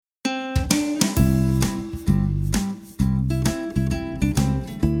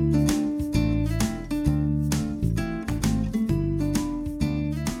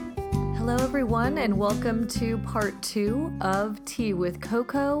everyone, and welcome to part 2 of Tea with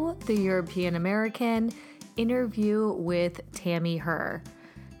Coco, the European American interview with Tammy Herr.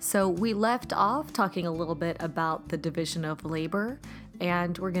 So we left off talking a little bit about the division of labor,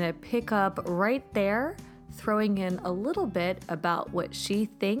 and we're going to pick up right there, throwing in a little bit about what she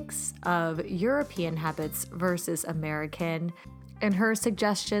thinks of European habits versus American, and her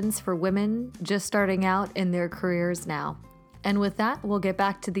suggestions for women just starting out in their careers now. And with that, we'll get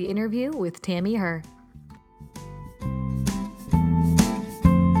back to the interview with Tammy Herr.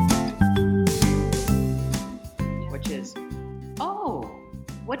 Which is, oh,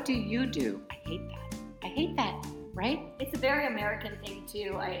 what do you do? I hate that, right? It's a very American thing,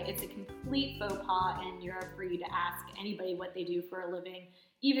 too. It's a complete faux pas in Europe for you to ask anybody what they do for a living,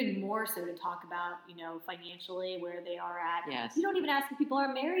 even more so to talk about, financially where they are at. Yes. You don't even ask if people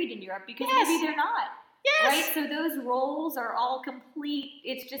are married in Europe because Yes. maybe they're not. Yes. Right? So those roles are all complete.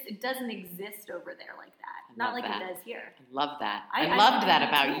 It doesn't exist over there like that. Not like that. it does here. I love that. I loved that do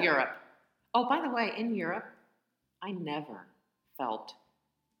about too. Europe. Oh, by the way, in Europe, I never felt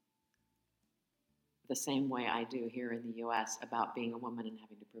the same way I do here in the U.S. about being a woman and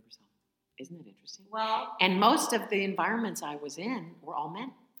having to prove yourself. Isn't that interesting? Well, And most of the environments I was in were all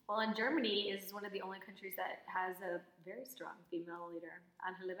men. and Germany is one of the only countries that has a very strong female leader.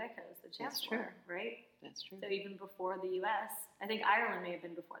 Angela Merkel is the That's chancellor, right? That's true. So even before the U.S., I think Ireland may have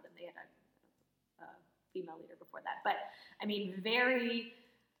been before them. They had a female leader before that. But,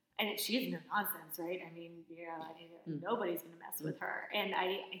 she's no nonsense, right? Nobody's going to mess with her. And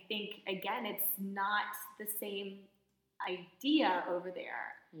I think, again, it's not the same idea over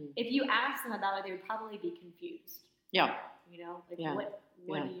there. If you ask them about it, they would probably be confused. Yeah. What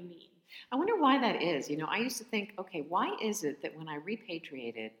do you mean? I wonder why that is. I used to think, okay, why is it that when I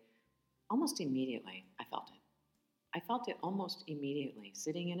repatriated, almost immediately I felt it. I felt it almost immediately,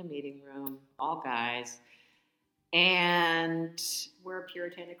 sitting in a meeting room, all guys, and We're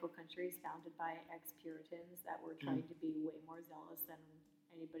puritanical countries founded by ex-Puritans that were trying to be way more zealous than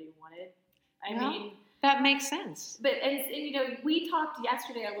anybody wanted. That makes sense. But we talked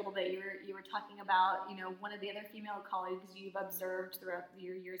yesterday a little bit. You were talking about one of the other female colleagues you've observed throughout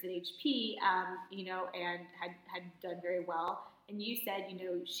your years at HP, and had done very well. And you said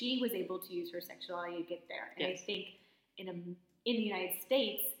she was able to use her sexuality to get there. And Yes. I think in the United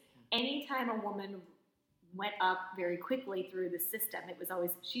States, anytime a woman went up very quickly through the system, it was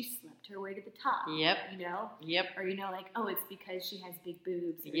always she slept her way to the top. Yep. Yep. Or it's because she has big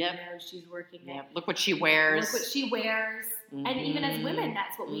boobs. Or, Yep. she's working. Yep. Look what she wears. Look what she wears. And even as women,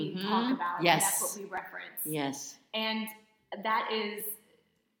 that's what we talk about. Yes. And that's what we reference. Yes. And that is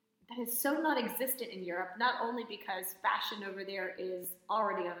so non-existent in Europe, not only because fashion over there is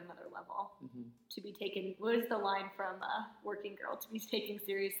already on another level. To be taken, what is the line from Working Girl? To be taken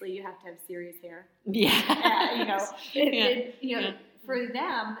seriously, you have to have serious hair. Yeah. For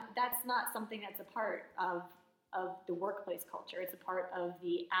them, that's not something that's a part of the workplace culture. It's a part of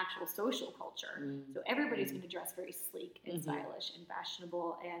the actual social culture. So everybody's going to dress very sleek and stylish and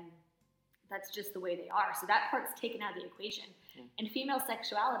fashionable, and that's just the way they are. So that part's taken out of the equation. And female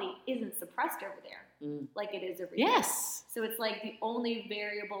sexuality isn't suppressed over there like it is over here. Yes. So it's like the only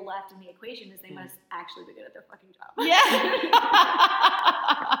variable left in the equation is they must actually be good at their fucking job. Yeah.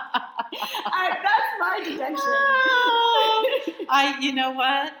 That's my deduction. You know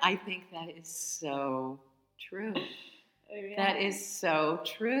what? I think that is so true. That is so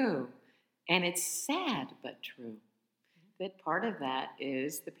true. And it's sad but true. That part of that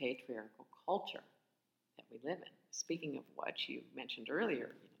is the patriarchal culture that we live in. Speaking of what you mentioned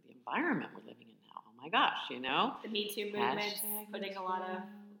earlier, the environment we're living in now. Oh my gosh, The Me Too movement, putting a lot of that.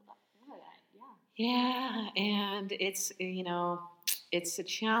 Yeah, and it's it's a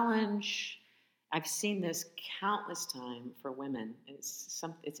challenge. I've seen this countless times for women. It's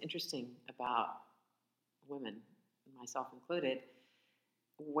interesting about women, myself included,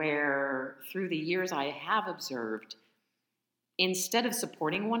 where through the years I have observed, instead of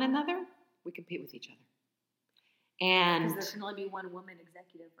supporting one another, we compete with each other. And because there can only be one woman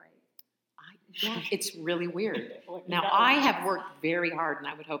executive, right? It's really weird. Now, I have worked very hard, and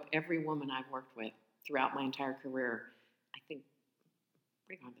I would hope every woman I've worked with throughout my entire career, I think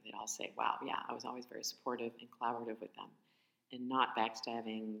pretty confident they'd all say, wow, yeah, I was always very supportive and collaborative with them and not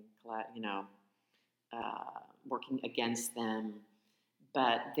backstabbing, working against them.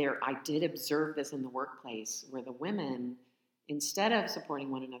 But I did observe this in the workplace where the women, instead of supporting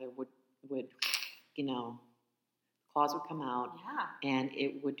one another, would claws would come out, and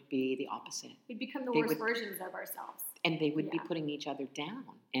it would be the opposite. We'd become the worst versions of ourselves. And they would be putting each other down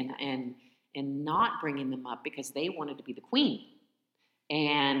and not bringing them up because they wanted to be the queen.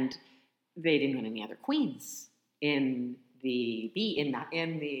 And they didn't want any other queens in the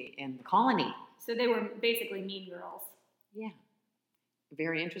colony. So they were basically mean girls. Yeah.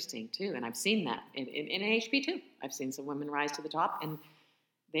 Very interesting, too. And I've seen that in AHP, too. I've seen some women rise to the top, and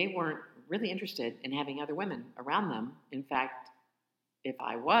they weren't really interested in having other women around them. In fact, if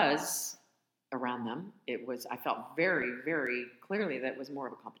I was around them, I felt very, very clearly that it was more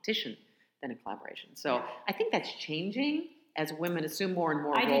of a competition than a collaboration. So I think that's changing as women assume more and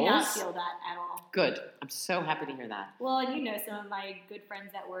more roles. I did not feel that at all. Good. I'm so happy to hear that. Well, and some of my good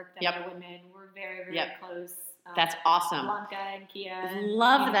friends at work that are women were very, very close. That's awesome. Blanca and Kia.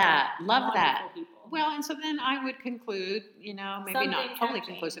 Love that. Love that. People. Well, and so then I would conclude, maybe not totally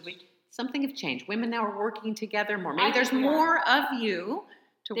conclusively, something have changed. Women now are working together more. Maybe there's more of you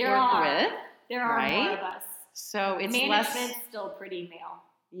to work with. There are more of us. So it's Management's still pretty male.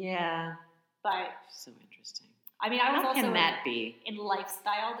 Yeah. But so interesting. I mean, I was How also can that be? In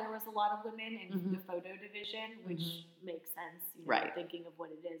lifestyle, there was a lot of women in the photo division, which makes sense. Thinking of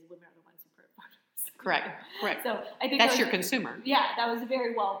what it is, women are the ones who print photos. Correct. So I think that's your consumer. Yeah, that was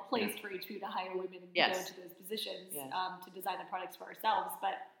very well placed for HP to hire women and go into those positions to design the products for ourselves.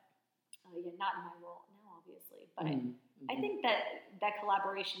 But not in my role now, obviously. But I think that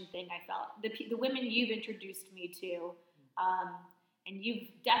collaboration thing, I felt the women you've introduced me to. And you've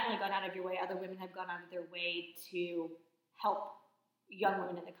definitely gone out of your way. Other women have gone out of their way to help young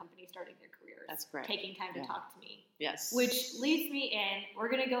women in the company starting their careers. That's great. Taking time to talk to me. Yes. Which leads me in. We're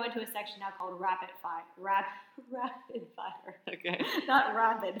going to go into a section now called rapid fire. Rapid fire. Okay. Not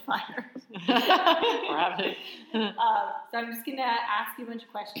rapid fire. Rapid. So I'm just going to ask you a bunch of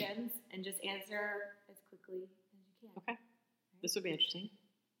questions and just answer as quickly as you can. Okay. This will be interesting.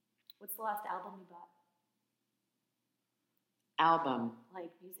 What's the last album you bought? Album. Like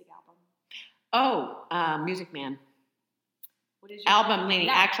music album. Oh, Music Man. What is your album, meaning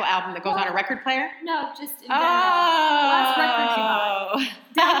actual album that goes on a record player? No, just in general. Last record you bought.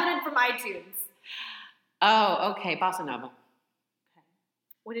 Downloaded from iTunes. Oh, okay. Bossa Nova. Okay.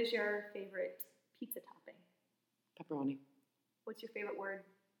 What is your favorite pizza topping? Pepperoni. What's your favorite word?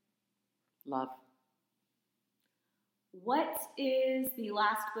 Love. What is the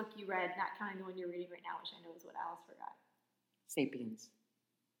last book you read, not counting the one you're reading right now, which I know is what Alice forgot? Sapiens.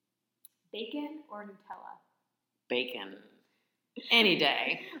 Bacon or Nutella? Bacon. Any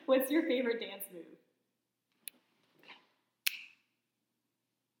day. What's your favorite dance move?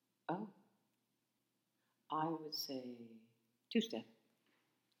 Oh. I would say two-step.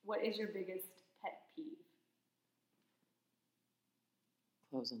 What is your biggest pet peeve?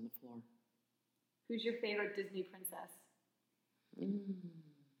 Clothes on the floor. Who's your favorite Disney princess?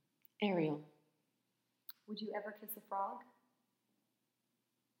 Ariel. Would you ever kiss a frog?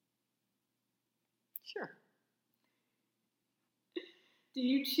 Sure. Do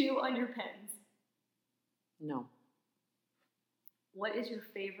you chew on your pens? No. What is your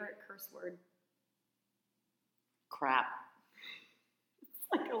favorite curse word? Crap. It's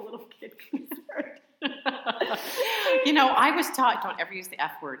like a little kid curse word. I was taught don't ever use the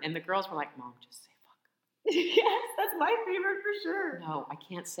F word, and the girls were like, Mom, just say fuck. Yes, that's my favorite for sure. No, I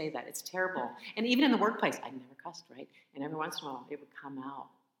can't say that. It's terrible. And even in the workplace, I never cussed, right? And every once in a while, it would come out,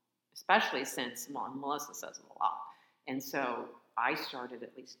 especially since Melissa says it a lot. And so I started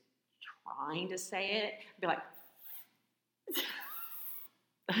at least trying to say it. I'd be like,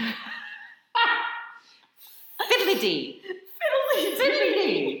 fiddly-dee.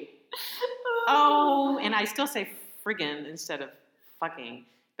 Fiddly-dee. Oh, and I still say friggin' instead of fucking.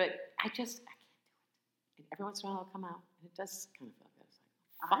 But I can't do it. And every once in a while it'll come out. And it does kind of feel good.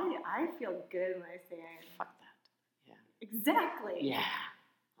 It's like, I feel good when I say it. Fuck that. Yeah. Exactly. Yeah.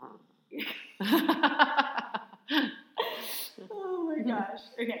 Oh my gosh.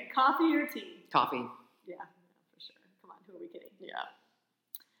 Okay, coffee or tea? Coffee. Yeah, for sure. Come on, who are we kidding? Yeah.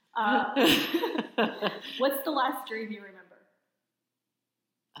 What's the last dream you remember?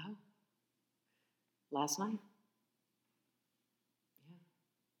 Oh. Last night. Yeah.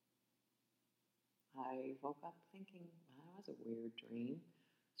 I woke up thinking, well, that was a weird dream. I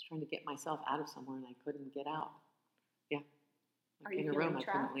was trying to get myself out of somewhere and I couldn't get out. Yeah. Are you in a room, I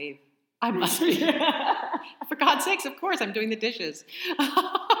trapped? couldn't leave. I must be. For God's sakes, of course, I'm doing the dishes. You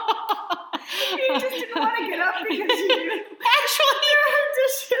just didn't want to get up because you actually there were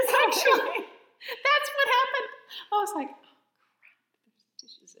dishes. Actually, that's what happened. I was like, oh crap, there's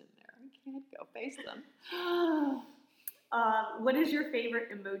dishes in there. I can't go face them. What is your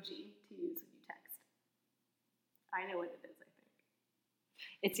favorite emoji to use when you text? I know what it is, I think.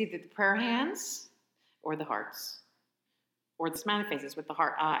 It's either the prayer hands or the hearts. Or the smiley faces with the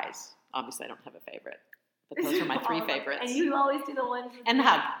heart eyes. Obviously, I don't have a favorite. But those are my three All of them. favorites. And you always do the ones with And the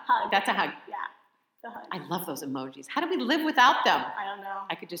hug. hug. That's a hug. Yeah, the hug. I love those emojis. How do we live without them? I don't know.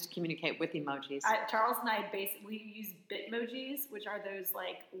 I could just communicate with emojis. Charles and I we use Bitmojis, which are those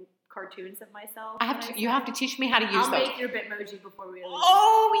like cartoons of myself. You have to teach me how to use I'll those. make your Bitmoji before we leave.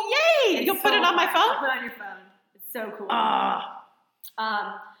 Oh, yay! It's You'll put so it on my fun. phone? I'll put it on your phone. It's so cool.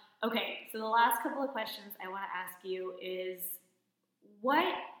 Okay, so the last couple of questions I want to ask you is, what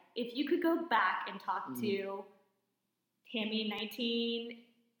if you could go back and talk to Tammy in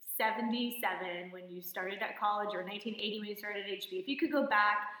 1977 when you started at college, or 1980 when you started at HB, if you could go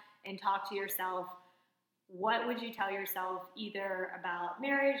back and talk to yourself, what would you tell yourself, either about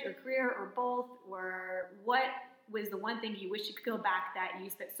marriage or career or both, or what was the one thing you wish you could go back that you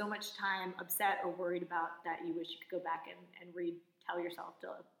spent so much time upset or worried about that you wish you could go back and tell yourself to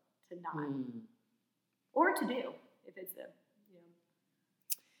not, or to do, if it's a, you know.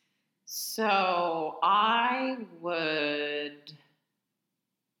 So I would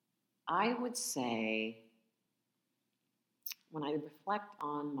say, when I reflect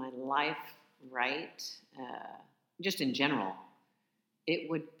on my life, right, just in general, it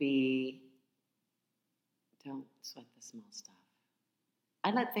would be, don't sweat the small stuff.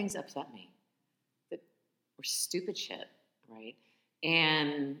 I let things upset me that were stupid shit, right?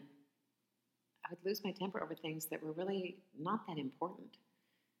 And I would lose my temper over things that were really not that important.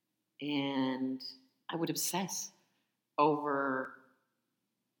 And I would obsess over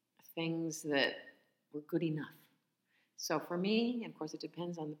things that were good enough. So for me, of course, it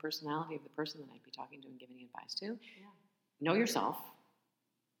depends on the personality of the person that I'd be talking to and giving advice to. Yeah. Know yourself.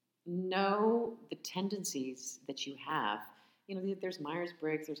 Know the tendencies that you have. You know, there's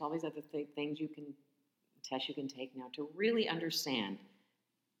Myers-Briggs. There's all these other things tests you can take now to really understand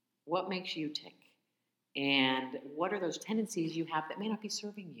what makes you tick and what are those tendencies you have that may not be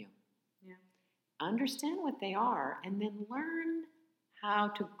serving you. Yeah. Understand what they are and then learn how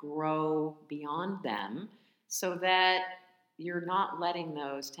to grow beyond them, so that you're not letting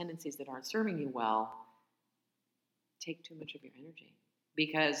those tendencies that aren't serving you well take too much of your energy,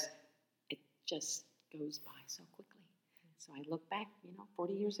 because it just goes by so quickly. So I look back,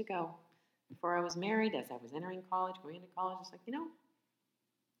 40 years ago, before I was married, as I was entering college, going into college, it's like,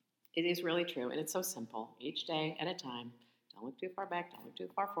 it is really true. And it's so simple. Each day at a time. Don't look too far back. Don't look too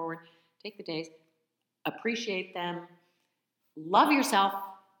far forward. Take the days. Appreciate them. Love yourself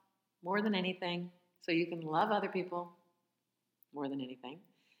more than anything, so you can love other people more than anything.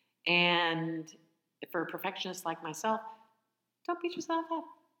 And for a perfectionist like myself, don't beat yourself up.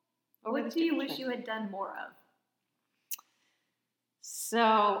 What do you wish you had done more of? So,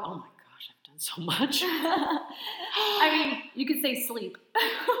 oh my gosh, I've done so much. I mean, you could say sleep.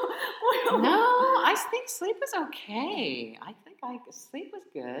 No, I think sleep was okay. I think sleep was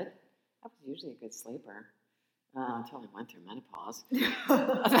good. I was usually a good sleeper. Until I went through menopause.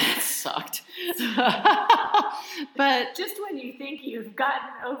 That sucked. But just when you think you've gotten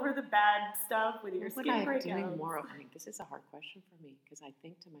over the bad stuff with your skin breakouts. What am I doing more of? This is a hard question for me, because I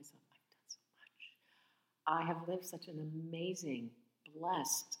think to myself, I've done so much. I have lived such an amazing,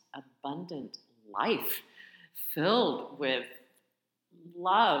 blessed, abundant life filled with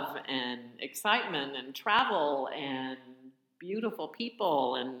love and excitement and travel and beautiful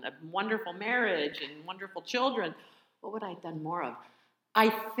people and a wonderful marriage and wonderful children. What would I have done more of? I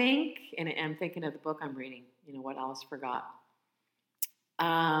think, and I'm thinking of the book I'm reading, What Alice Forgot.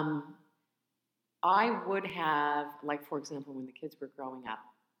 I would have, like, for example, when the kids were growing up,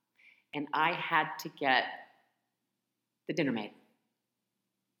 and I had to get the dinner made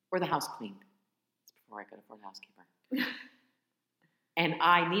or the house cleaned. That's before I could afford a housekeeper. And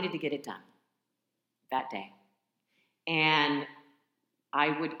I needed to get it done that day. And I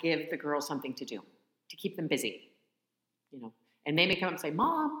would give the girls something to do to keep them busy, And they may come up and say,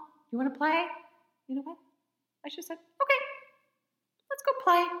 "Mom, you want to play?" You know what? I just said, "Okay, let's go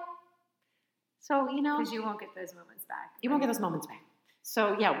play." So, because you won't get those moments back. You won't get those moments back.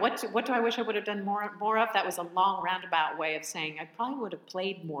 So, yeah, what do I wish I would have done more of? That was a long roundabout way of saying I probably would have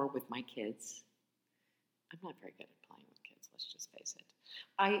played more with my kids. I'm not very good at playing with kids. Let's just face it.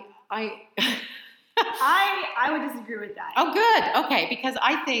 I would disagree with that. Oh, good. Okay, because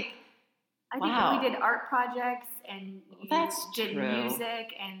I think we did art projects and did true.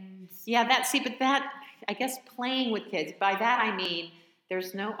 Music and but that, I guess, playing with kids. By that I mean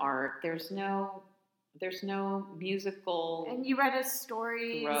there's no art, there's no musical. And you read us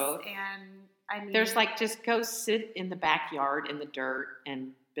stories growth. And there's like, just go sit in the backyard in the dirt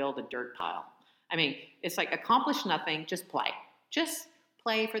and build a dirt pile. I mean, it's like accomplish nothing, just play. Just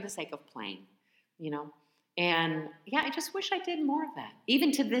play for the sake of playing, And, I just wish I did more of that,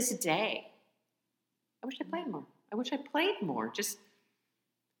 even to this day. I wish I played more. I wish I played more. Just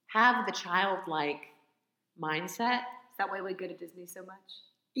have the childlike mindset. Is that why we go to Disney so much?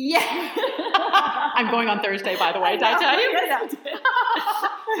 Yeah. I'm going on Thursday, by the way. Did I tell you?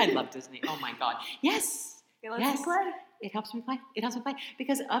 I love Disney. Oh my God. Yes. It lets you play. It helps me play. It helps me play.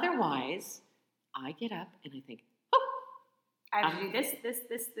 Because otherwise, I get up and I think, I have to do this,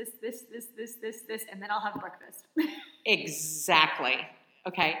 and then I'll have breakfast. exactly.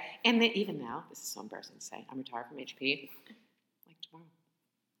 Okay. And then even now, this is so embarrassing to say, I'm retired from HP. Like tomorrow.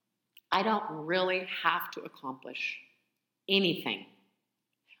 I don't really have to accomplish anything.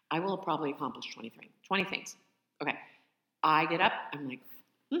 I will probably accomplish 20 things. Okay. I get up, I'm like,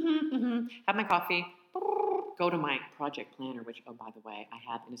 have my coffee, go to my project planner, which, oh, by the way, I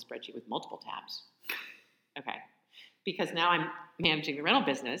have in a spreadsheet with multiple tabs. Okay. Because now I'm managing the rental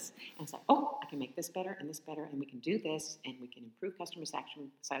business, and it's like, oh, I can make this better, and we can do this, and we can improve customer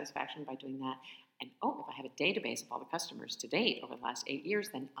satisfaction by doing that. And, oh, if I have a database of all the customers to date over the last 8 years,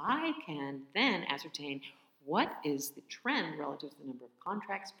 then I can then ascertain what is the trend relative to the number of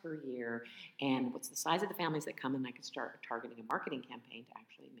contracts per year, and what's the size of the families that come, and I can start targeting a marketing campaign to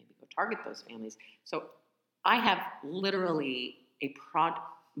actually maybe go target those families. So I have literally a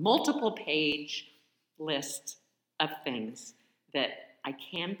multiple page list of things that I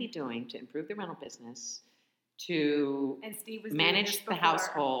can be doing to improve the rental business, to and Steve was manage the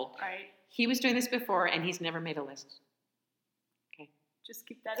household. Right. He was doing this before, and he's never made a list. Okay. Just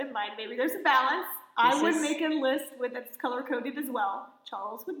keep that in mind. Maybe there's a balance. I would make a list that's color coded as well.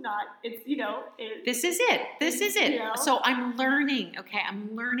 Charles would not. It's, This is it. So I'm learning, okay?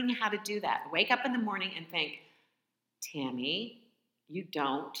 I'm learning how to do that. Wake up in the morning and think, Tammy, you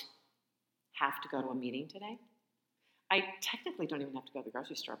don't have to go to a meeting today. I technically don't even have to go to the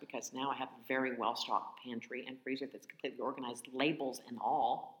grocery store because now I have a very well-stocked pantry and freezer that's completely organized, labels and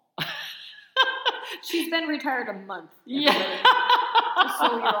all. She's been retired a month. Yeah. Just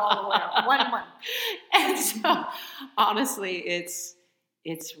so you're all aware. 1 month. And so, honestly, it's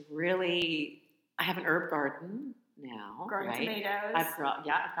really, I have an herb garden now. Growing tomatoes. I've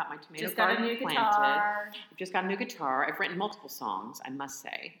got my tomato Just got garden a new planted. guitar. I've just got a new guitar. I've written multiple songs, I must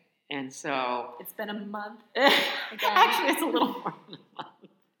say. And so it's been a month. Actually, it's a little more than a month.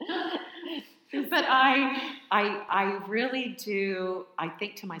 But I really do. I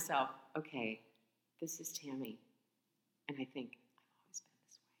think to myself, okay, this is Tammy, and I think I've always been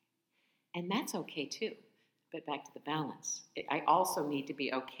this way, and that's okay too. But back to the balance. I also need to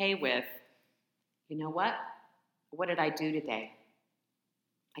be okay with, you know what? What did I do today?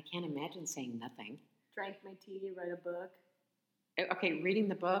 I can't imagine saying nothing. Drank my tea, read a book. Okay, reading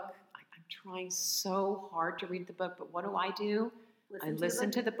the book. I'm trying so hard to read the book, but what do? I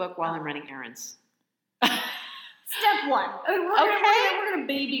listen to the book while I'm running errands. Step one. We're going to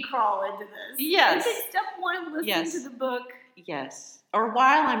baby crawl into this. Yes. I think step one, listen to the book. Yes. Or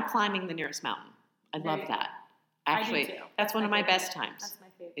while I'm climbing the nearest mountain. I love that. Actually, I do too. That's one of my best times. That's my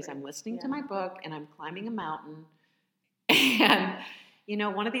favorite. Is I'm listening to my book and I'm climbing a mountain. And,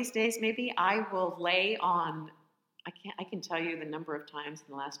 one of these days maybe I will lay on, I can tell you the number of times in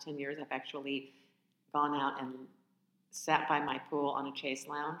the last 10 years I've actually gone out and sat by my pool on a chaise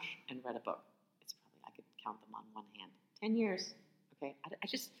lounge and read a book. It's probably, I could count them on one hand. 10 years. Okay. I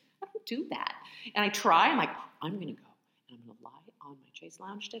don't do that. And I try. I'm like, I'm going to go and I'm going to lie on my chaise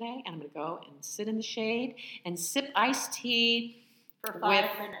lounge today, and I'm going to go and sit in the shade and sip iced tea for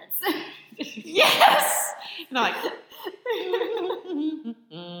 5 minutes. Yes. And I'm like,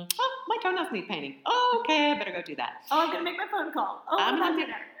 oh, my toenails need painting. Oh, okay, I better go do that. Oh, I'm going to make my phone call. Oh, I'm on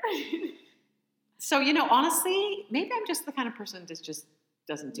dinner. So, honestly, maybe I'm just the kind of person that just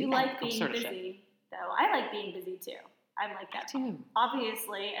doesn't do that. You like being busy, though. I like being busy, too. I'm like that too.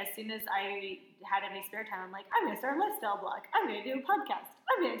 Obviously, as soon as I had any spare time, I'm like, I'm going to start a lifestyle blog. I'm going to do a podcast.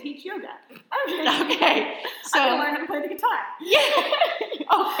 I'm going to teach yoga. I'm going to learn how to play the guitar. Yeah.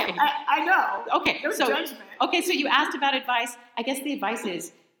 Okay. I know. Okay. No judgment. Okay, so you asked about advice. I guess the advice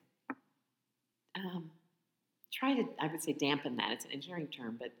is try to, I would say, dampen that. It's an engineering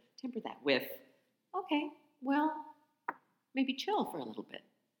term, but temper that with, okay, well, maybe chill for a little bit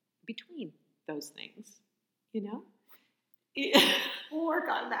between those things, We'll work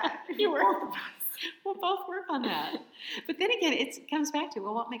on that. Both of us. We'll both work on that. But then again, it comes back to,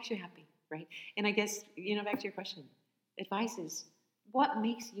 well, what makes you happy, right? And I guess, back to your question, advice is, what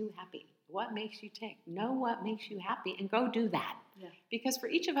makes you happy? What makes you tick? Know what makes you happy and go do that. Yeah. Because for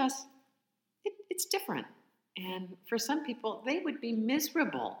each of us, it's different. And for some people, they would be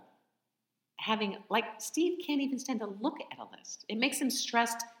miserable having, like Steve can't even stand to look at a list. It makes him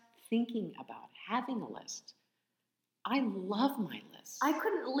stressed thinking about having a list. I love my list. I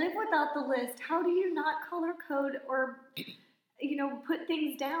couldn't live without the list. How do you not color code or, put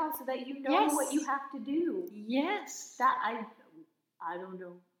things down so that you know Yes. what you have to do? Yes. That I don't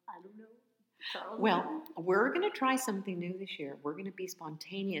know. Charles? Well, we're going to try something new this year. We're going to be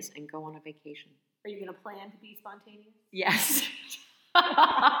spontaneous and go on a vacation. Are you going to plan to be spontaneous? Yes.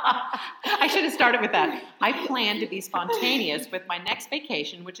 I should have started with that. I plan to be spontaneous with my next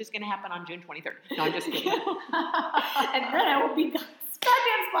vacation, which is going to happen on June 23rd. No, I'm just kidding. And then I will be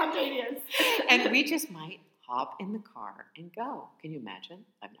goddamn spontaneous. And we just might hop in the car and go. Can you imagine?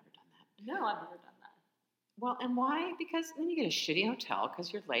 I've never done that. No, I've never done that. Well, and why? Because then you get a shitty hotel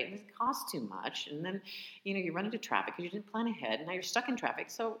because you're late and it costs too much. And then, you run into traffic because you didn't plan ahead. And now you're stuck in traffic.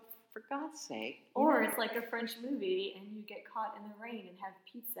 So, for God's sake. Or it's like a French movie and you get caught in the rain and have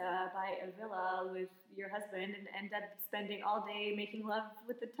pizza by a villa with your husband and end up spending all day making love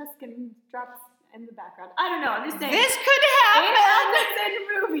with the Tuscan drops in the background. I don't know. I'm just saying. This could happen. It happens in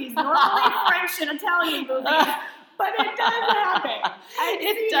movies, normally French and Italian movies, but it does happen.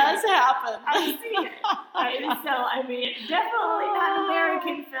 It does happen. I've seen it. Definitely not an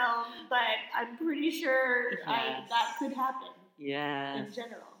American film, but I'm pretty sure Yes. that could happen Yes. in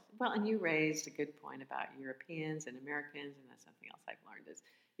general. Well, and you raised a good point about Europeans and Americans, and that's something else I've learned is,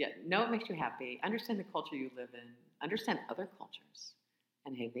 know what makes you happy, understand the culture you live in, understand other cultures,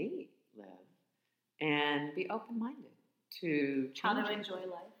 and how they live, and be open-minded to How to changing enjoy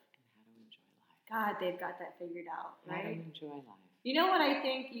life. and how to enjoy life. God, they've got that figured out, How to right? enjoy life. You know what I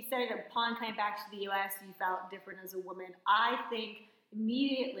think? You said upon coming back to the U.S., you felt different as a woman. I think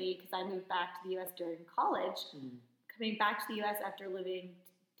immediately, because I moved back to the U.S. during college, coming back to the U.S. after living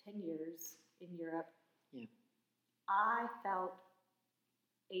 10 years in Europe, I felt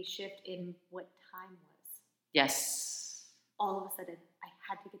a shift in what time was. Yes. All of a sudden, I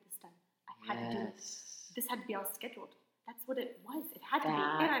had to get this done. I had to do it. Yes. This had to be all scheduled. That's what it was. It had to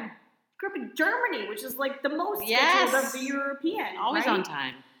That- be. And I grew up in Germany, which is like the most Yes. scheduled of the European. Always right? on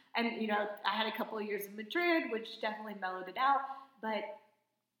time. And, I had a couple of years in Madrid, which definitely mellowed it out. But,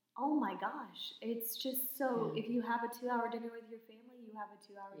 oh my gosh, it's just so, if you have a 2-hour dinner with your family, you have a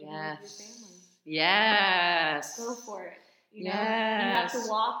 2-hour dinner with your family. Yes. Go for it. You have Yes. to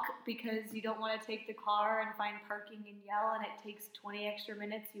walk because you don't want to take the car and find parking and yell, and it takes 20 extra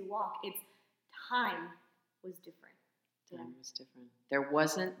minutes. You walk. It's time was different. Time was different. There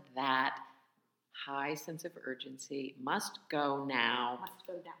wasn't that high sense of urgency. Must go now. Must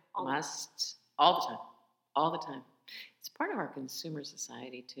go down. All the time. It's part of our consumer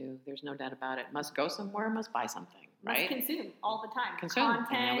society too. There's no doubt about it. Must go somewhere. Must buy something. Right. Must consume all the time. Consume.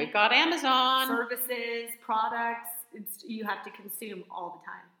 Content. And now we've got Amazon. Services, products. You have to consume all the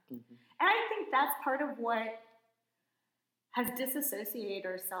time. Mm-hmm. And I think that's part of what has disassociated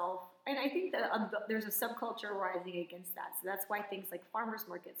ourselves. And I think that there's a subculture rising against that. So that's why things like farmers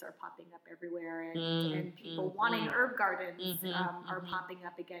markets are popping up everywhere, and people wanting herb gardens are popping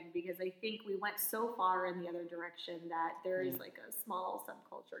up again, because I think we went so far in the other direction that there is like a small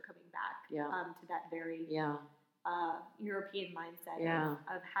subculture coming back to that very European mindset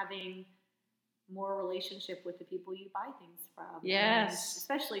of having more relationship with the people you buy things from. Yes. And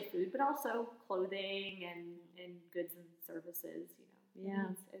especially food, but also clothing and goods and services, Yeah.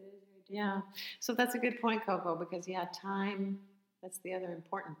 It is very different. Yeah. So that's a good point, Coco, because time, that's the other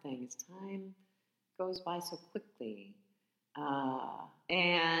important thing, is time goes by so quickly.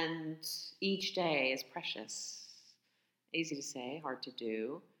 And each day is precious. Easy to say, hard to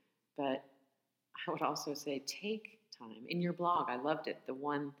do. But I would also say take time. In your blog, I loved it. The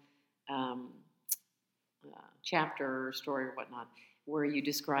one chapter or story or whatnot, where you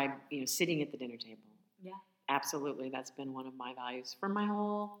describe, sitting at the dinner table. Yeah. Absolutely. That's been one of my values for my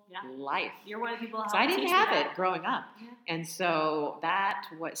whole life. You're one of the people who So I didn't have that. it growing up. Yeah. And so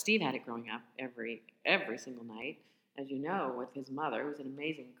Steve had it growing up every single night, as you know, with his mother, who's an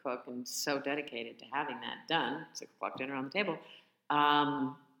amazing cook and so dedicated to having that done, 6 o'clock dinner on the table,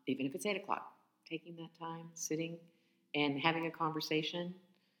 even if it's 8 o'clock, taking that time, sitting and having a conversation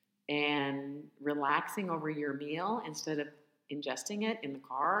and relaxing over your meal instead of ingesting it in the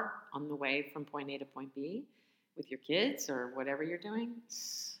car on the way from point A to point B with your kids or whatever you're doing.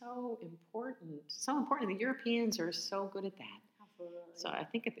 So important. So important. The Europeans are so good at that. Absolutely. So I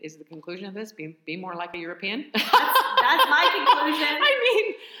think is the conclusion of this, be more like a European. That's my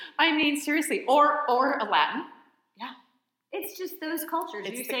conclusion. I mean seriously, or a Latin. Yeah. It's just those cultures.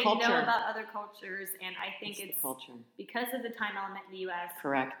 It's You the say culture. no about other cultures, and I think it's the culture. because of the time element in the U.S.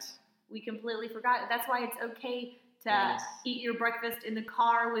 Correct. We completely forgot. That's why it's okay to Yes. eat your breakfast in the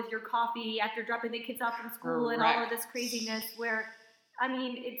car with your coffee after dropping the kids off from school and all of this craziness. Where,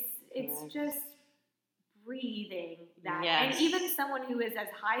 it's Correct. just breathing that. Yes. And even someone who is as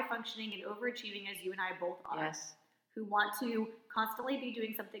high functioning and overachieving as you and I both are, Yes. who want to constantly be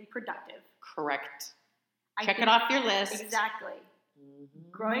doing something productive. Correct. I Check it think- off your list. Exactly. Mm-hmm.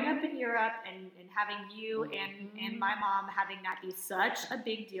 Growing up in Europe and having you and my mom having that be such a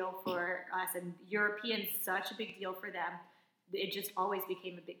big deal for us, and Europeans such a big deal for them, it just always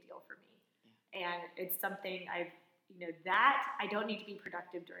became a big deal for me. And it's something that I don't need to be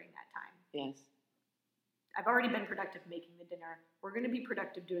productive during that time. Yes. I've already been productive making the dinner. We're going to be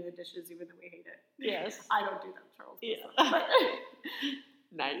productive doing the dishes even though we hate it. Yes. I don't do them, Charles. Yeah. But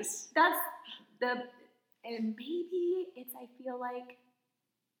Nice. and maybe I feel like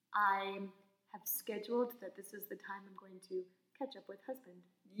I have scheduled that this is the time I'm going to catch up with husband.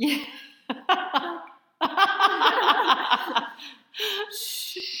 Yeah.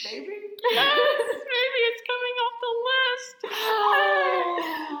 Maybe. Yes, maybe it's coming off the list.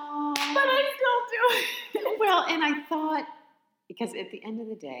 But I still do it. Well, and I thought, because at the end of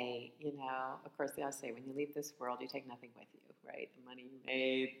the day, of course they always say when you leave this world, you take nothing with you, right? The money you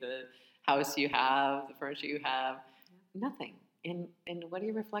made, the house you have, the furniture you have, nothing. And what do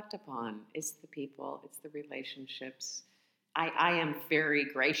you reflect upon? It's the people, it's the relationships. I am very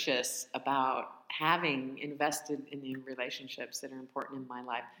gracious about having invested in the relationships that are important in my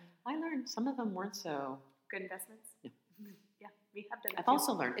life. I learned some of them weren't so Good investments? No. Yeah, we have done that. I've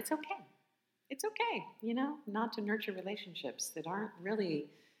also learned it's okay. It's okay, not to nurture relationships that aren't really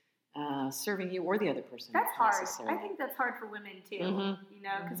serving you or the other person. That's hard. necessarily. I think that's hard for women too, Mhm.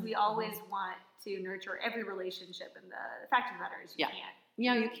 because we always want to nurture every relationship, and the fact of the matter is you Yeah. can't.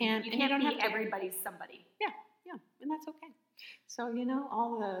 Yeah, you can't. You and can't don't be have to. everybody's somebody. Yeah, and that's okay. So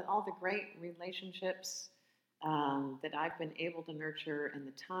all the great relationships that I've been able to nurture, and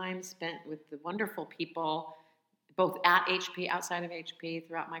the time spent with the wonderful people, both at HP, outside of HP,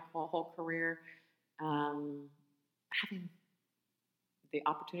 throughout my whole career, having the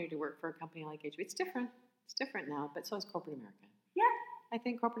opportunity to work for a company like HP, it's different. It's different now, but so is corporate America. Yeah. I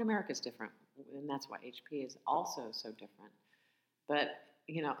think corporate America is different, and that's why HP is also so different. But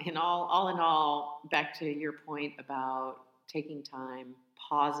in all, back to your point about taking time,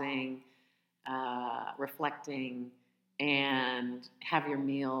 pausing, reflecting, and have your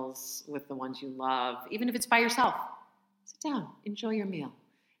meals with the ones you love, even if it's by yourself. Sit down, enjoy your meal,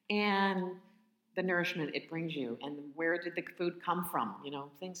 and the nourishment it brings you, and where did the food come from?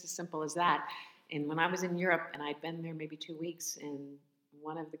 Things as simple as that. And when I was in Europe, and I'd been there maybe 2 weeks, and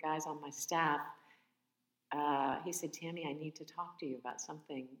one of the guys on my staff, he said, "Tammy, I need to talk to you about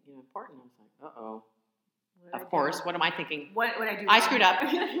something important." I was like, "Uh-oh." Of course, what am I thinking? What would I do? I screwed up.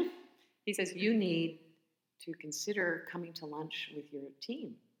 He says, "You need to consider coming to lunch with your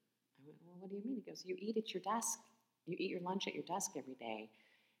team." I went, "Well, what do you mean?" He goes, "You eat at your desk. You eat your lunch at your desk every day.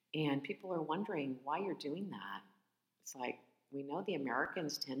 And people are wondering why you're doing that." It's like, we know the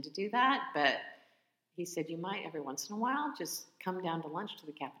Americans tend to do that, but he said, "You might every once in a while just come down to lunch to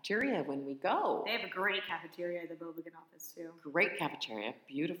the cafeteria when we go." They have a great cafeteria at the Bovigan office too. Great cafeteria,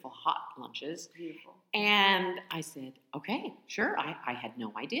 beautiful hot lunches. Beautiful. And I said, "Okay, sure." I had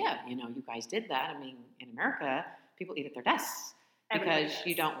no idea. You guys did that. I mean, in America, people eat at their desks because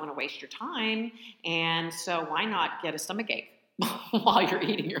you don't want to waste your time. And so why not get a stomachache while you're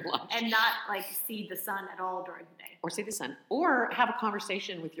eating your lunch? And not see the sun at all during the day. Or see the sun. Or have a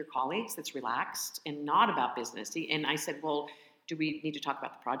conversation with your colleagues that's relaxed and not about business. And I said, "Well, do we need to talk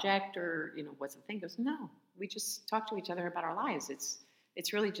about the project, or what's the thing?" He goes, "No, we just talk to each other about our lives.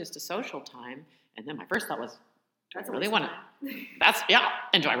 It's really just a social time." And then my first thought was, do I really want to?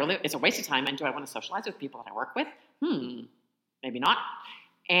 And do I really? It's a waste of time. And do I want to socialize with people that I work with? Maybe not.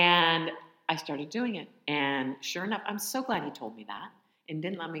 And I started doing it. And sure enough, I'm so glad he told me that and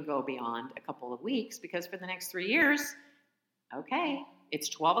didn't let me go beyond a couple of weeks, because for the next 3 years, okay, it's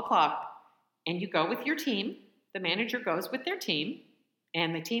 12 o'clock and you go with your team. The manager goes with their team,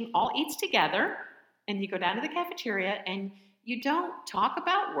 and the team all eats together, and you go down to the cafeteria and you don't talk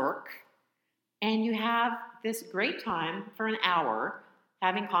about work, and you have this great time for an hour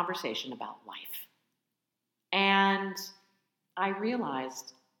having conversation about life. And I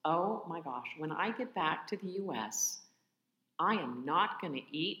realized, oh my gosh, when I get back to the U.S., I am not going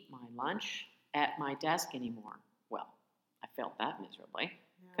to eat my lunch at my desk anymore. Well, I felt that miserably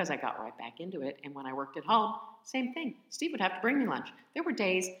because I got right back into it. And when I worked at home, same thing. Steve would have to bring me lunch. There were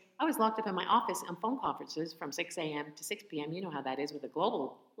days I was locked up in my office on phone conferences from 6 a.m. to 6 p.m. You know how that is with a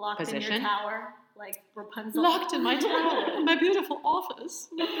global position. In your tower, like Rapunzel. Locked in my tower, in my beautiful office.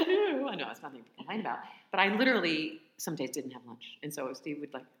 I know, it's nothing to complain about. But I literally some days didn't have lunch. And so Steve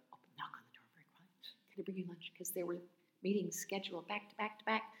would knock on the door very quiet. "Can I bring you lunch?" Because there were meetings scheduled back to back to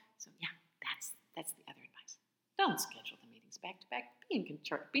back. So yeah, that's the other advice.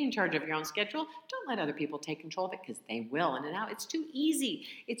 be in charge of your own schedule. Don't let other people take control of it, because they will. And now it's too easy.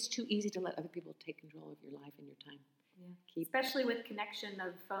 It's too easy to let other people take control of your life and your time. Yeah. Especially with connection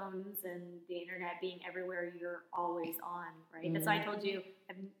of phones and the internet being everywhere, you're always on, right? Mm-hmm. That's why I told you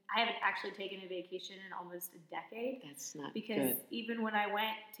I haven't actually taken a vacation in almost a decade. That's not because good. Even when I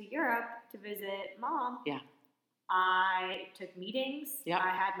went to Europe to visit Mom, yeah, I took meetings. Yep. I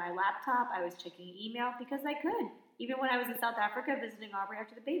had my laptop. I was checking email because I could. Even when I was in South Africa visiting Aubrey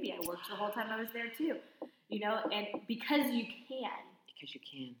after the baby, I worked the whole time I was there too. And because you can. Because you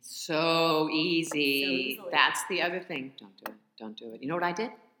can. So easy. So easily. That's the other thing. Don't do it. Don't do it. You know what I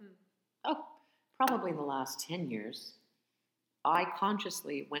did? Oh, probably the last 10 years, I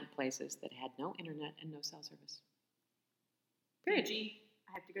consciously went places that had no internet and no cell service. Period. Fiji.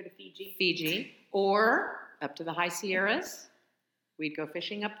 I have to go to Fiji. Fiji. Or up to the high Sierras. We'd go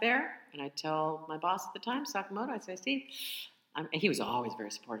fishing up there, and I'd tell my boss at the time, Sakamoto, I'd say, Steve, he was always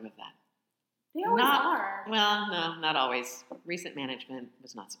very supportive of that. They always are. Well, no, not always. Recent management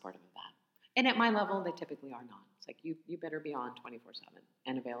was not supportive of that. And at my level, they typically are not. It's like, you better be on 24/7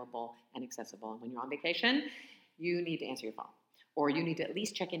 and available and accessible. And when you're on vacation, you need to answer your phone. Or you need to at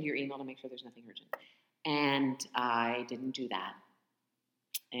least check into your email to make sure there's nothing urgent. And I didn't do that.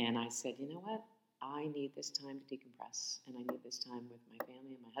 And I said, you know what? I need this time to decompress. And I need this time with my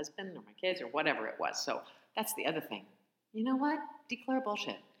family and my husband or my kids or whatever it was. So that's the other thing. You know what? Declare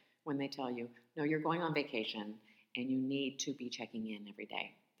bullshit when they tell you, no, you're going on vacation and you need to be checking in every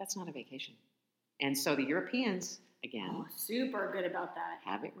day. That's not a vacation. And so the Europeans, again, super good about that.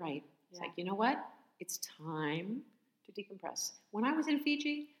 Have it right. It's like, you know what? It's time to decompress. When I was in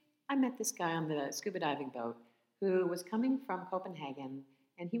Fiji, I met this guy on the scuba diving boat who was coming from Copenhagen,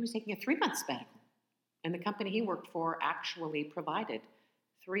 and he was taking a 3-month sabbatical. And the company he worked for actually provided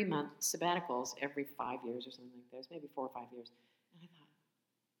 3-month sabbaticals every 5 years or something like this, maybe 4 or 5 years. And I thought,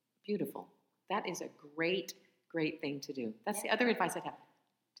 beautiful. That is a great, great thing to do. That's the other advice I'd have.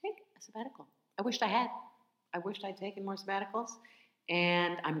 Take a sabbatical. I wished I had. I wished I'd taken more sabbaticals.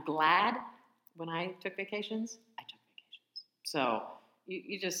 And I'm glad when I took vacations, I took vacations. So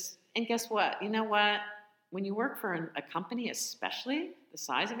you just, and guess what? You know what? When you work for a company, especially the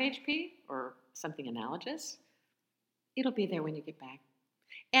size of HP or something analogous, it'll be there when you get back.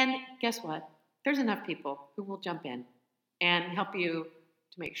 And guess what? There's enough people who will jump in and help you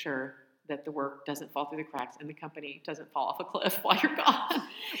to make sure that the work doesn't fall through the cracks and the company doesn't fall off a cliff while you're gone.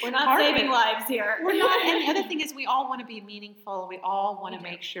 We're not saving lives here. We're not. And the other thing is we all want to be meaningful. We all want to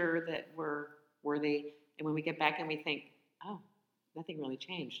make sure that we're worthy. And when we get back and we think, oh, nothing really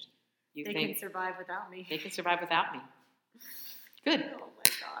changed. They can survive without me. They can survive without me. Good. Oh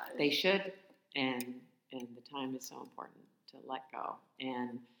my God. They should. And the time is so important to let go.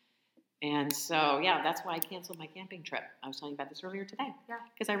 And so, yeah, that's why I canceled my camping trip. I was telling you about this earlier today. Yeah.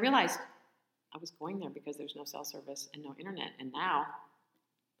 Because I realized I was going there because there's no cell service and no internet. And now,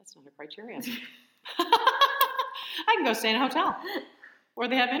 that's not a criteria. I can go stay in a hotel where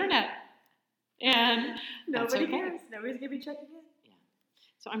they have internet. And nobody cares. Nobody's going to be checking in. Yeah.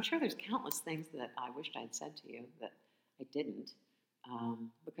 So I'm sure there's countless things that I wished I'd said to you that I didn't.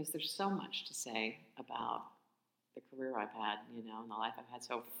 Because there's so much to say about the career I've had, and the life I've had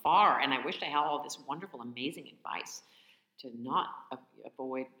so far. And I wished I had all this wonderful, amazing advice to not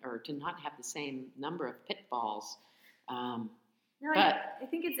avoid or to not have the same number of pitfalls. I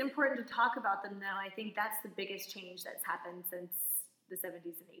think it's important to talk about them now. I think that's the biggest change that's happened since the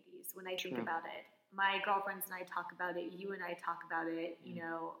 70s and 80s when I think about it. My girlfriends and I talk about it. You and I talk about it.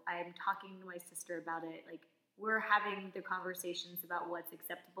 I'm talking to my sister about it. Like, we're having the conversations about what's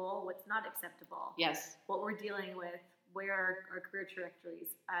acceptable, what's not acceptable. Yes. What we're dealing with, where our career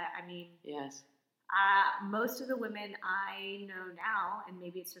trajectories. Yes. Most of the women I know now, and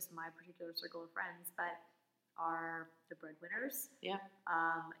maybe it's just my particular circle of friends, but are the breadwinners. Yeah.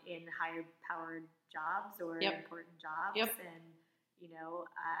 In higher powered jobs or important jobs. Yep. And,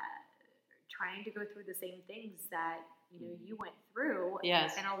 trying to go through the same things that, you went through.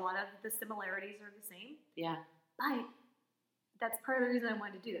 Yes. And a lot of the similarities are the same. Yeah. But that's part of the reason I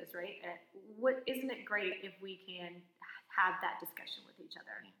wanted to do this, right? Isn't it great if we can have that discussion with each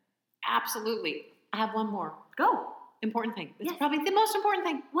other? Yeah. Absolutely. I have one more. Go. Important thing. It's probably the most important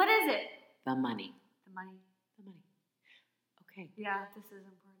thing. What is it? The money. The money. The money. Okay. Yeah, this is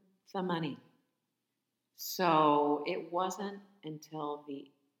important. The money. So it wasn't until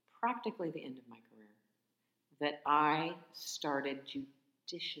practically the end of my career that I started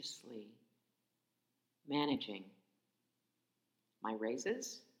judiciously managing my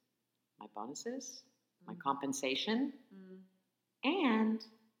raises, my bonuses, my compensation, and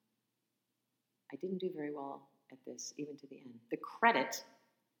I didn't do very well at this even to the end. The credit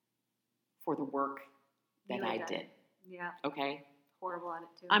for the work that You I had did. done. Yeah, Okay, horrible at it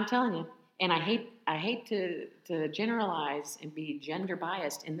too. I'm telling you, and I hate to generalize and be gender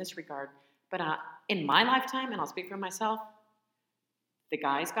biased in this regard, but in my lifetime, and I'll speak for myself, the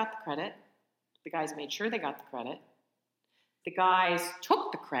guys got the credit. The guys made sure they got the credit. The guys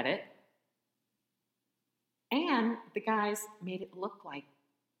took the credit. And the guys made it look like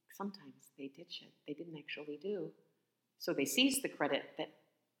sometimes they did shit they didn't actually do. So they seized the credit that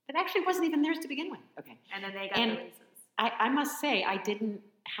actually wasn't even theirs to begin with. Okay. And then they got And the raises. I must say, I didn't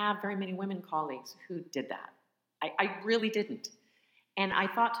have very many women colleagues who did that. I really didn't. And I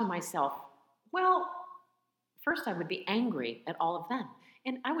thought to myself, well, first I would be angry at all of them.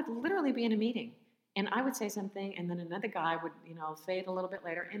 And I would literally be in a meeting, and I would say something, and then another guy would, say it a little bit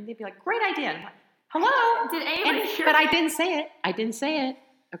later, and they'd be like, great idea. And I'm like, hello? Did anybody hear? But I didn't say it. I didn't say it,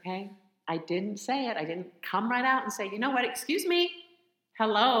 okay? I didn't say it. I didn't come right out and say, you know what, excuse me,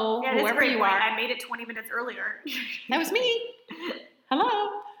 hello, Yeah, that's a whoever great you point. are. I made it 20 minutes earlier. That was me.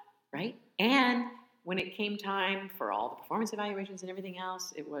 Hello. Right? And when it came time for all the performance evaluations and everything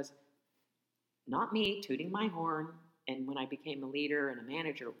else, it was not me tooting my horn. And when I became a leader and a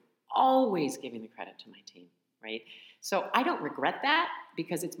manager, always giving the credit to my team, right? So I don't regret that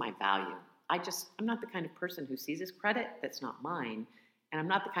because it's my value. I'm not the kind of person who seizes credit that's not mine. And I'm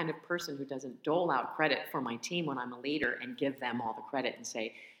not the kind of person who doesn't dole out credit for my team when I'm a leader and give them all the credit and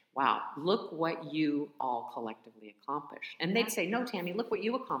say, wow, look what you all collectively accomplished. And they'd say, no, Tammy, look what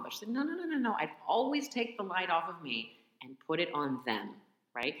you accomplished. I said, no. I'd always take the light off of me and put it on them,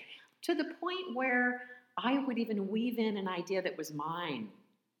 right? To the point where I would even weave in an idea that was mine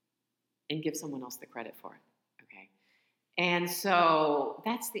and give someone else the credit for it, okay? And so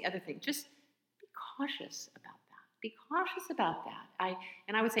that's the other thing. Just be cautious about that. Be cautious about that.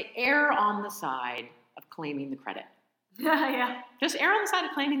 I would say err on the side of claiming the credit. Yeah. Just err on the side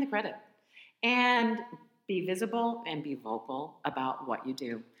of claiming the credit. And be visible and be vocal about what you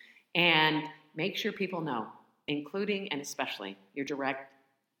do. And make sure people know, including and especially your direct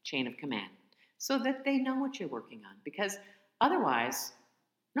chain of command, so that they know what you're working on. Because otherwise,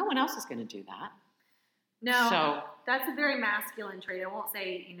 no one else is going to do that. No, So that's a very masculine trait. I won't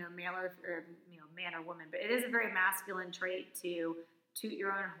say, male or man or woman, but it is a very masculine trait to toot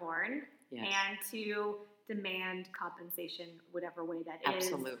your own horn yes, and to demand compensation, whatever way that is.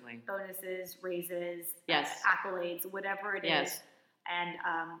 absolutely. Bonuses, raises, Yes. accolades, whatever it is. Yes. And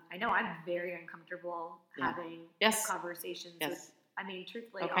I know I'm very uncomfortable having Yes. conversations Yes. with,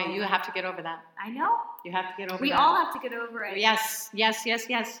 truthfully. Okay, you have to get over that. I know. You have to get over We that. all have to get over it. Yes. We have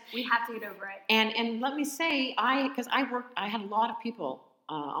to get over it. And let me say, because I had a lot of people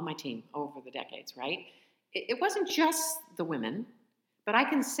on my team over the decades, right? It wasn't just the women, but I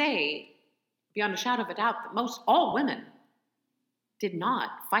can say, beyond a shadow of a doubt, that all women did not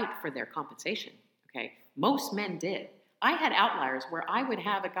fight for their compensation, okay? Most men did. I had outliers where I would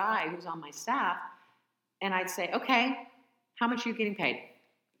have a guy who's on my staff, and I'd say, okay, how much are you getting paid?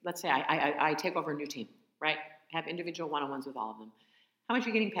 Let's say I take over a new team, right? Have individual one-on-ones with all of them. How much are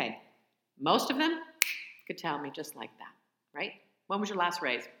you getting paid? Most of them could tell me just like that, right? When was your last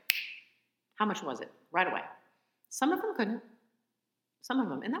raise? How much was it? Right away. Some of them couldn't. Some of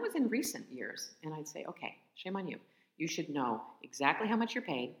them. And that was in recent years. And I'd say, okay, shame on you. You should know exactly how much you're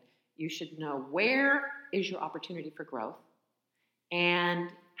paid. You should know where is your opportunity for growth. And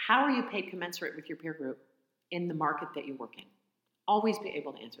how are you paid commensurate with your peer group in the market that you work in? Always be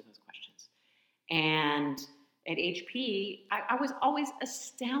able to answer those questions. And at HP, I was always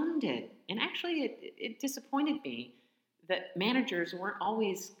astounded. And actually, it disappointed me that managers weren't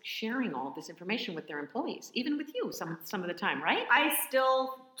always sharing all this information with their employees, even with you some of the time, right? I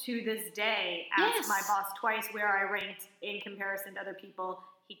still, to this day, asked Yes. my boss twice where I ranked in comparison to other people.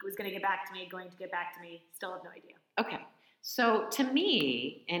 He was going to get back to me, Still have no idea. Okay. So to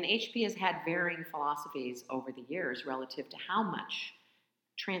me, and HP has had varying philosophies over the years relative to how much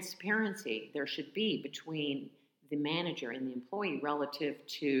transparency there should be between the manager and the employee relative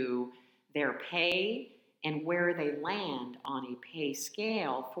to their pay and where they land on a pay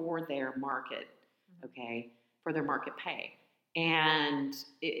scale for their market, okay, for their market pay. And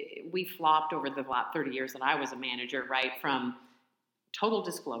we flopped over the 30 years that I was a manager, right, from total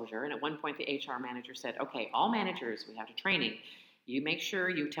disclosure. And at one point, the HR manager said, okay, all managers, we have a training. You make sure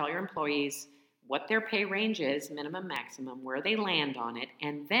you tell your employees what their pay range is, minimum, maximum, where they land on it,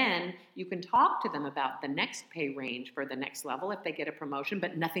 and then you can talk to them about the next pay range for the next level if they get a promotion,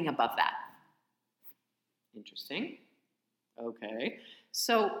 but nothing above that. Interesting. Okay.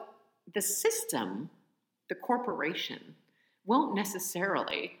 So the system, the corporation, won't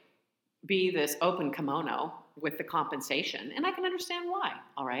necessarily be this open kimono with the compensation. And I can understand why,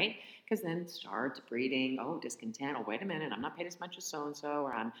 all right? Because then it starts breeding, discontent. Oh, wait a minute, I'm not paid as much as so-and-so,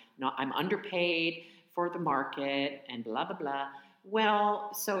 or I'm underpaid for the market, and blah, blah, blah.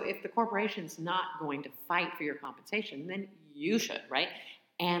 Well, so if the corporation's not going to fight for your compensation, then you should, right?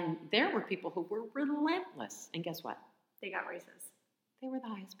 And there were people who were relentless. And guess what? They got raises. They were the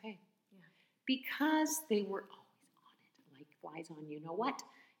highest paid. Yeah. Because they were always on it like flies on you know what.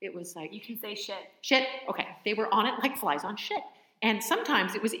 It was like... You can say shit. Shit. Okay. They were on it like flies on shit. And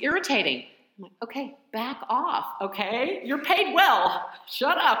sometimes it was irritating. I'm like, okay, back off, okay? You're paid well.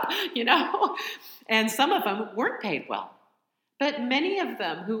 Shut up, you know? And some of them weren't paid well. But many of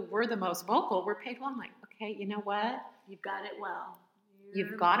them who were the most vocal were paid well. I'm like, okay, you know what? You've got it well.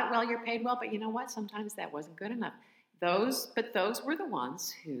 You've got it well, you're paid well, but you know what? Sometimes that wasn't good enough. Those were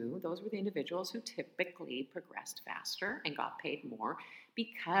the individuals who typically progressed faster and got paid more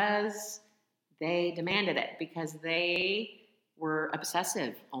because they demanded it, because they were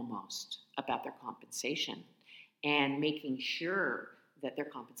obsessive almost about their compensation and making sure that their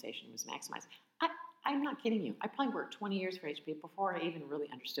compensation was maximized. I'm not kidding you. I probably worked 20 years for HP before I even really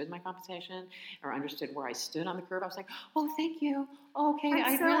understood my compensation or understood where I stood on the curve. I was like, oh, thank you. Oh, okay,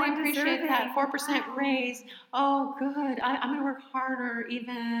 I really appreciate that 4% raise. Oh, good. I'm going to work harder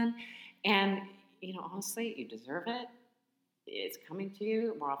even. And, honestly, you deserve it. It's coming to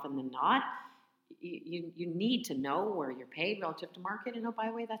you more often than not. You need to know where you're paid relative to market. And, oh, by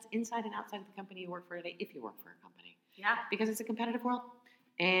the way, that's inside and outside of the company you work for today if you work for a company. Yeah. Because it's a competitive world.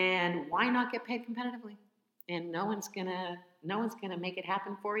 And why not get paid competitively? And no one's gonna make it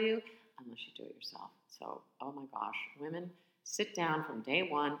happen for you unless you do it yourself. So, oh my gosh, women, sit down from day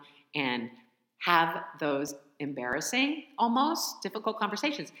one and have those embarrassing, almost difficult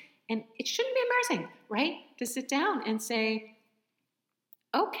conversations. And it shouldn't be embarrassing, right? To sit down and say,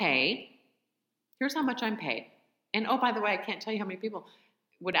 okay, here's how much I'm paid. And oh, by the way, I can't tell you how many people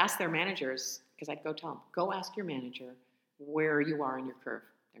would ask their managers, because I'd go tell them, go ask your manager where you are in your curve.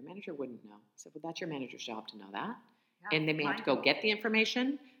 Their manager wouldn't know. I said, well, that's your manager's job to know that. Yeah, and they may have to go get the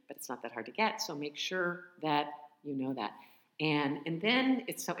information, but it's not that hard to get. So make sure that you know that. And then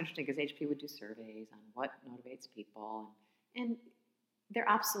it's so interesting because HP would do surveys on what motivates people. And they're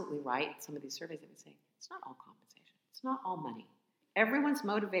absolutely right. Some of these surveys that would say, it's not all compensation. It's not all money. Everyone's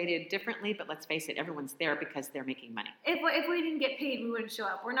motivated differently, but let's face it, everyone's there because they're making money. If we didn't get paid, we wouldn't show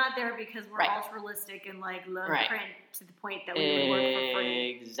up. We're not there because we're altruistic and like low print to the point that we would work for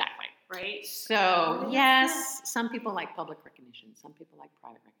free. Exactly. Right? So, yes, some people like public recognition. Some people like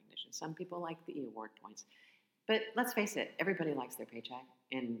private recognition. Some people like the E-award points. But let's face it, everybody likes their paycheck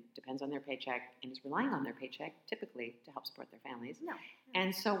and depends on their paycheck and is relying on their paycheck typically to help support their families. No.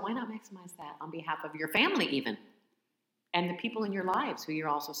 And so why not maximize that on behalf of your family even? And the people in your lives who you're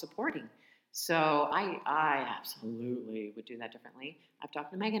also supporting. So I absolutely would do that differently. I've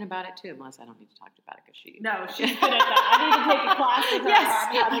talked to Megan about it too, unless I don't need to talk about it because she... No, she's good at that. I need to take a class with her on how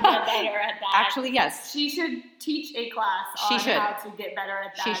to get better at that. Actually, yes. She should teach a class on how to get better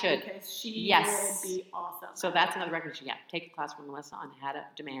at that. She should. Because she would be awesome. So that's another recommendation. Yeah, take a class from Melissa on how to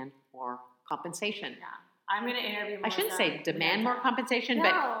demand more compensation. Yeah. I'm going to interview Melissa. I shouldn't say demand more compensation,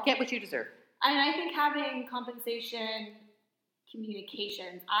 but get what you deserve. And I think having compensation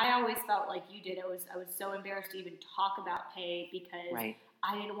communications, I always felt like you did. I was so embarrassed to even talk about pay because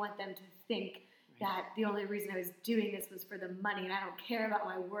I didn't want them to think that the only reason I was doing this was for the money and I don't care about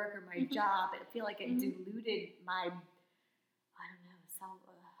my work or my job. I feel like it diluted my, my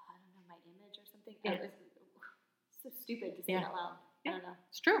image or something. Yeah. It was so stupid to say it out loud. I don't know.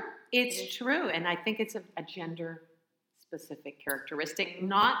 It's true. It's true. And I think it's a gender-specific characteristic,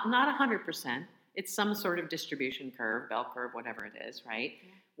 not 100%. It's some sort of distribution curve, bell curve, whatever it is, right?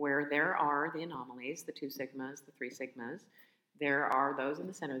 Yeah. Where there are the anomalies, the 2 sigmas, the 3 sigmas. There are those in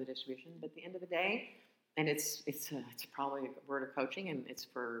the center of the distribution. But at the end of the day, and it's probably a word of coaching, and it's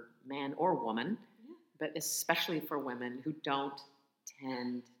for man or woman, but especially for women who don't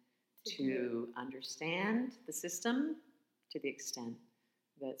tend to understand the system to the extent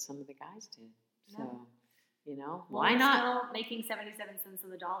that some of the guys did. So... why not? We're still making 77 cents on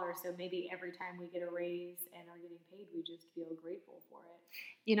the dollar, so maybe every time we get a raise and are getting paid, we just feel grateful for it.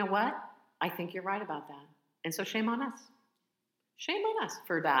 You know what? I think you're right about that. And so shame on us. Shame on us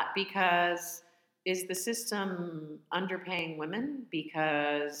for that, because is the system underpaying women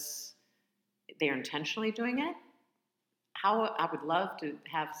because they're intentionally doing it? I would love to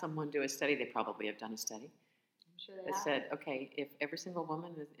have someone do a study. They probably have done a study. I'm sure they that have. Said, okay, if every single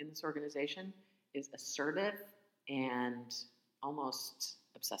woman in this organization is assertive and almost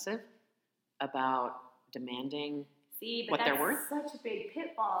obsessive about demanding See, but what they're that's worth. such a big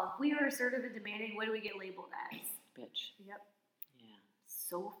pitfall. If we are assertive and demanding, what do we get labeled as? Bitch. Yep. Yeah.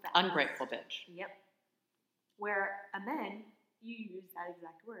 So fast. Ungrateful bitch. Yep. Where a men, you use that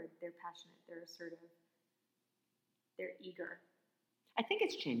exact word. They're passionate. They're assertive. They're eager. I think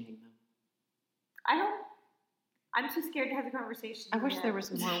it's changing though. I'm too scared to have the conversation. I wish there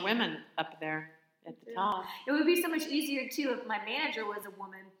was more women up there at the top. It would be so much easier too if my manager was a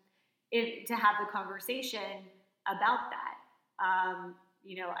woman, to have the conversation about that.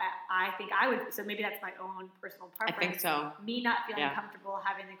 I think I would. So maybe that's my own personal preference. I think so. Me not feeling comfortable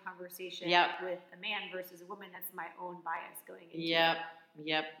having the conversation with a man versus a woman. That's my own bias going into it.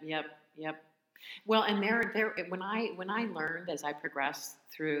 Yep. Well, and there. When I learned as I progressed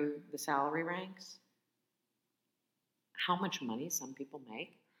through the salary ranks, how much money some people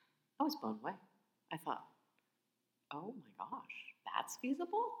make, I was blown away. I thought, oh my gosh, that's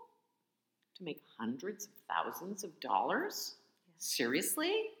feasible? To make hundreds of thousands of dollars?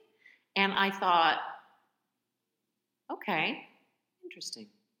 Seriously? And I thought, okay, interesting.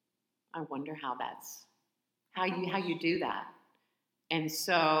 I wonder how you do that. And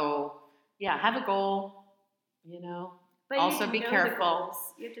so, have a goal, But also be careful.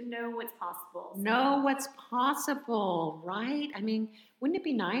 You have to know what's possible. Know what's possible, right? I mean, wouldn't it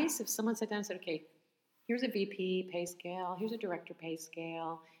be nice if someone sat down and said, okay, here's a VP pay scale, here's a director pay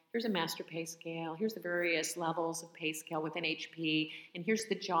scale, here's a master pay scale, here's the various levels of pay scale within HP, and here's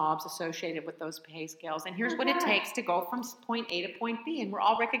the jobs associated with those pay scales, and here's what it takes to go from point A to point B. And we're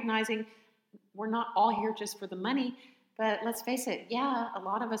all recognizing we're not all here just for the money, but let's face it, a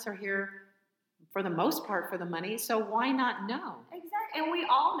lot of us are here for the most part for the money, so why not know? Exactly. And we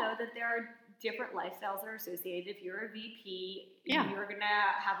all know that there are different lifestyles that are associated. If you're a VP, you're going to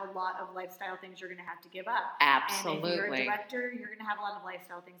have a lot of lifestyle things you're going to have to give up. Absolutely. And if you're a director, you're going to have a lot of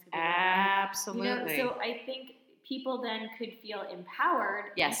lifestyle things to give up. Absolutely. So I think people then could feel empowered.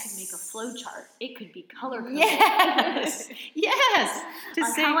 Yes. You could make a flow chart. It could be color coded. Yes.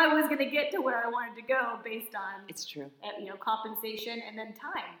 On how I was going to get to where I wanted to go based on it's true. Compensation and then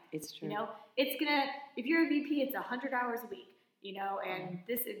time. It's true. It's going to, if you're a VP, it's 100 hours a week. And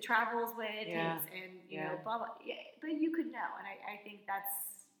it travels what it takes, and blah blah. Yeah, but you could know, and I think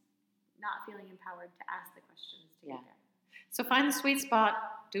that's not feeling empowered to ask the questions to get there. So find the sweet spot.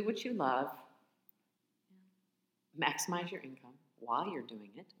 Do what you love. Maximize your income while you're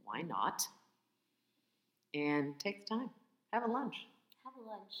doing it. Why not? And take the time. Have a lunch. Have a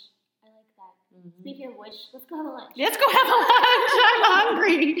lunch. I like that. Mm-hmm. Speaking of which, let's go have a lunch. Let's go have a lunch. I'm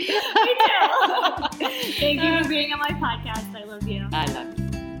hungry. Me too. Thank you for being on my podcast. I love you. I love you.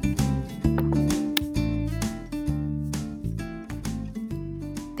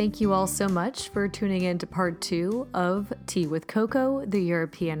 Thank you all so much for tuning in to part 2 of Tea with Coco, the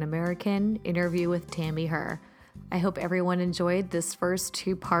European American interview with Tammy Herr. I hope everyone enjoyed this first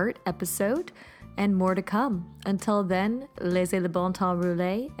 2-part episode, and more to come. Until then, laissez le bon temps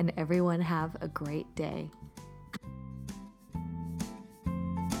rouler, and everyone have a great day.